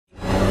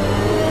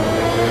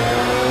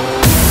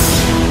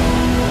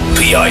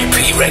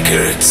D.O.P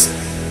Records.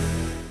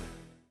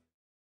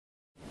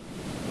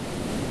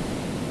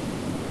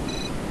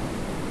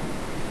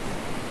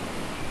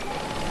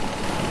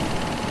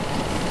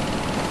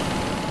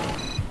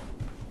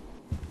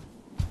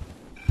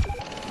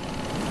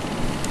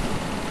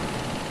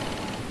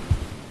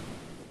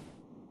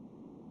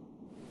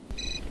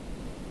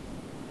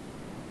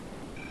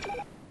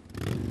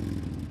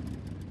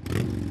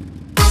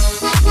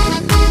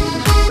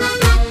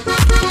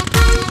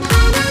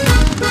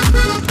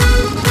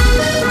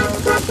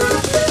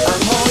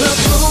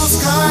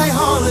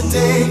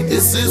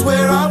 This is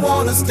where I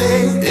wanna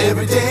stay,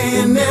 every day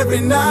and every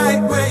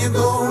night. Where you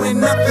going,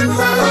 nothing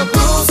like a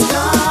blue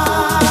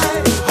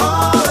sky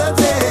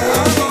holiday.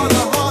 I'm on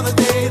a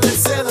holiday, let's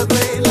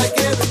celebrate like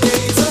every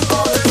day's a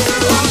holiday.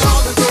 On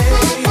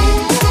holiday.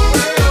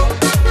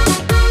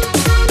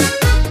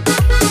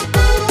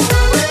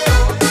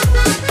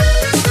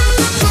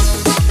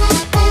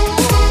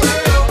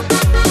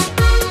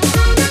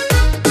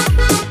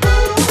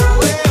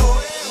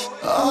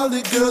 All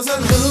the girls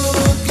are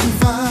looking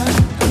fine.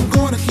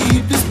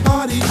 Keep this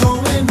party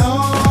going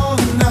all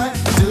night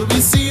till we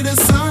see the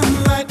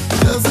sunlight,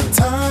 'cause the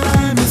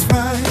time is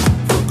right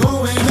for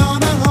going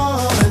on a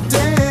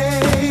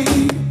holiday.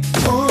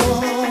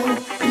 Oh,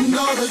 and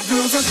all the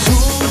girls are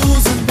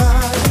cruising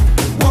by,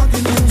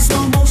 walking in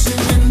slow motion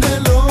in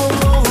their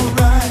low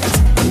rise,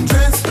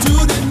 dressed to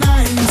the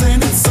nines, and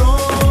it's so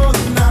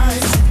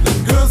nice. The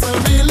girls are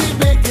really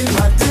making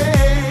my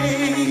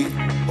day.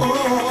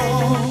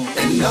 Oh,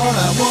 and all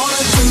I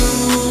wanna do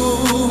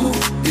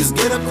is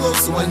get up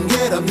close so I can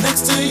get up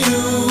next to you.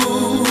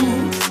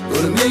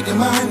 Gonna make it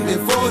mine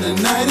before the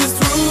night is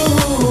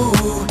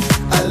through.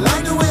 I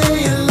like the way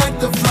you like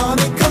to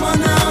flaunt it. Come on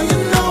now, you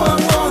know I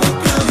want it,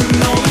 girl, you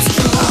know it's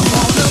true. I'm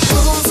on a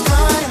blue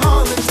sky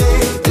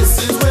holiday. This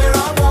is where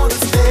I wanna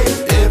stay,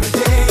 every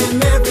day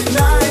and every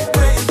night.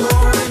 Where you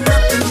going,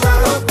 nothing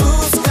like a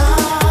blue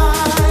sky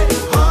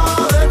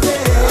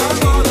holiday. I'm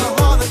on a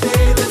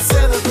holiday, let's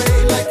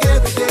celebrate like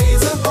every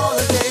day's a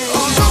holiday.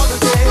 On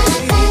holiday.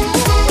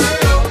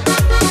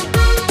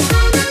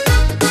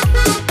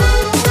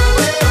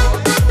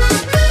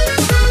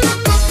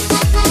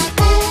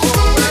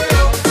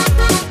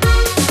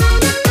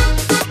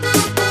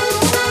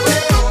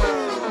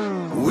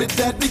 With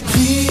that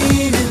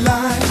bikini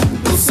line,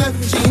 those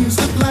 7 jeans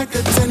look like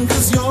a 10,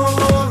 'cause you're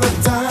a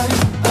dime.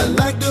 I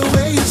like the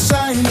way you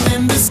shine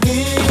and the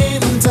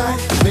skin tight,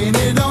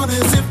 painted on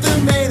as if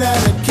they're made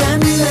out of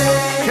candy.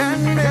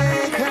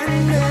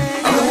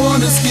 I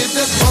wanna skip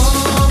that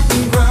bump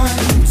and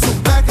grind, so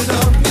back it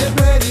up, get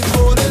ready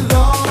for the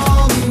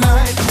long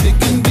night. It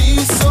can be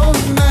so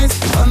nice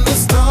under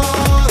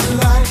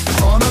starlight,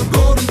 on a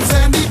golden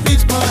sandy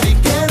beach party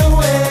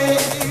getaway.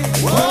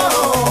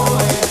 Whoa,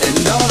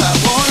 and all I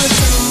wanna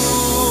do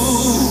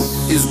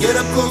is get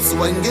up close so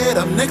I can get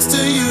up next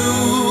to you.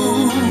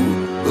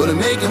 Gonna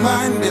make it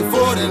mine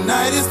before the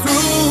night is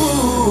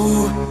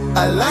through.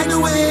 I like the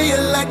way you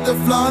like to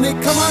flaunt it.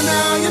 Come on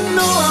now, you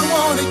know I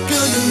want it,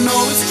 girl, you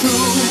know it's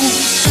true.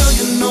 Girl,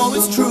 you know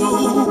it's true.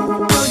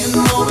 Girl, you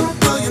know it,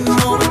 girl, you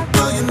know it,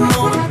 girl, you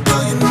know it,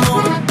 girl, you know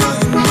it, girl,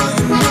 you know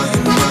it, girl,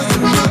 you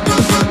know it,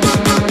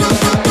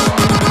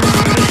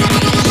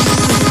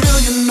 girl,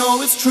 you know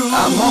it's true.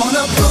 I'm on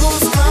a